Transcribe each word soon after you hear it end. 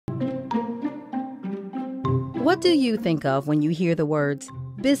What do you think of when you hear the words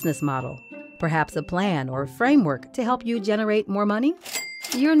business model? Perhaps a plan or framework to help you generate more money?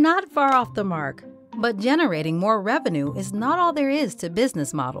 You're not far off the mark, but generating more revenue is not all there is to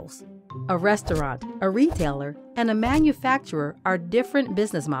business models. A restaurant, a retailer, and a manufacturer are different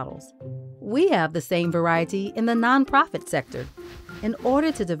business models. We have the same variety in the nonprofit sector. In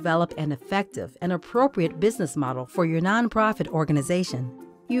order to develop an effective and appropriate business model for your nonprofit organization,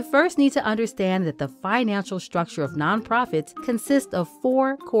 you first need to understand that the financial structure of nonprofits consists of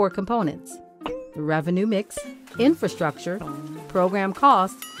 4 core components: revenue mix, infrastructure, program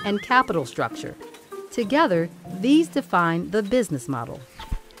costs, and capital structure. Together, these define the business model.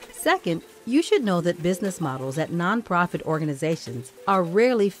 Second, you should know that business models at nonprofit organizations are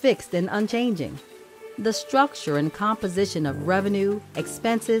rarely fixed and unchanging. The structure and composition of revenue,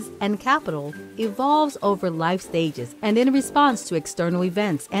 expenses, and capital evolves over life stages and in response to external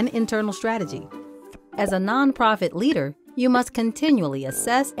events and internal strategy. As a nonprofit leader, you must continually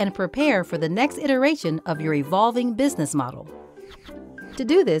assess and prepare for the next iteration of your evolving business model. To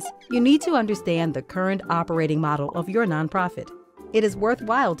do this, you need to understand the current operating model of your nonprofit. It is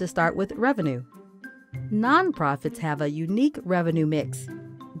worthwhile to start with revenue. Nonprofits have a unique revenue mix.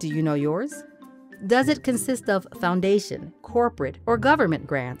 Do you know yours? Does it consist of foundation, corporate, or government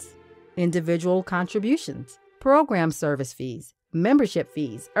grants, individual contributions, program service fees, membership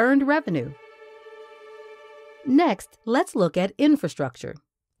fees, earned revenue? Next, let's look at infrastructure.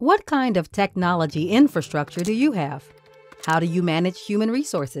 What kind of technology infrastructure do you have? How do you manage human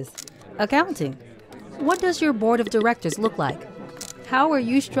resources? Accounting? What does your board of directors look like? How are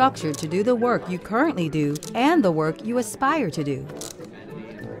you structured to do the work you currently do and the work you aspire to do?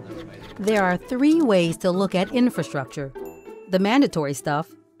 There are 3 ways to look at infrastructure: the mandatory stuff,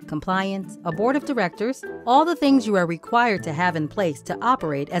 compliance, a board of directors, all the things you are required to have in place to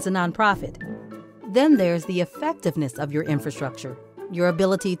operate as a nonprofit. Then there's the effectiveness of your infrastructure, your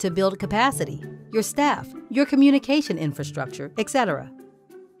ability to build capacity, your staff, your communication infrastructure, etc.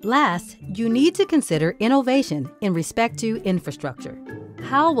 Last, you need to consider innovation in respect to infrastructure.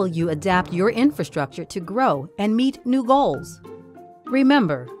 How will you adapt your infrastructure to grow and meet new goals?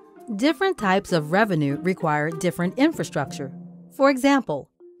 Remember, different types of revenue require different infrastructure. For example,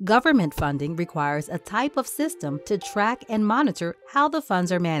 government funding requires a type of system to track and monitor how the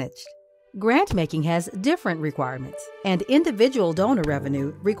funds are managed. Grant-making has different requirements, and individual donor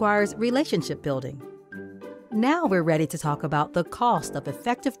revenue requires relationship building. Now we're ready to talk about the cost of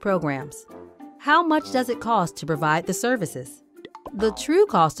effective programs. How much does it cost to provide the services? The true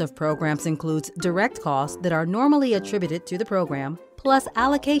cost of programs includes direct costs that are normally attributed to the program, plus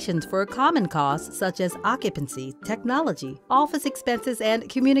allocations for common costs such as occupancy, technology, office expenses, and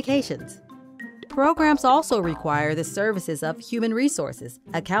communications. Programs also require the services of human resources,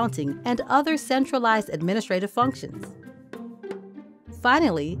 accounting, and other centralized administrative functions.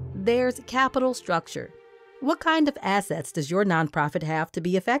 Finally, there's capital structure. What kind of assets does your nonprofit have to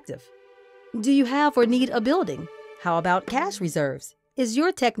be effective? Do you have or need a building? How about cash reserves? Is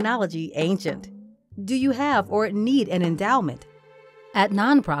your technology ancient? Do you have or need an endowment? At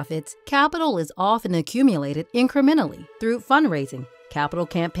nonprofits, capital is often accumulated incrementally through fundraising, capital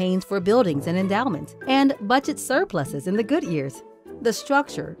campaigns for buildings and endowments, and budget surpluses in the good years. The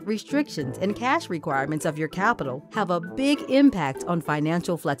structure, restrictions, and cash requirements of your capital have a big impact on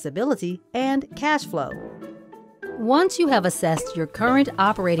financial flexibility and cash flow. Once you have assessed your current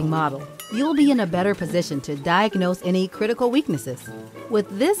operating model, you'll be in a better position to diagnose any critical weaknesses.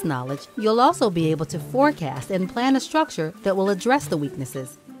 With this knowledge, you'll also be able to forecast and plan a structure that will address the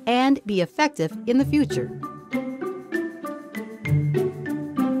weaknesses and be effective in the future.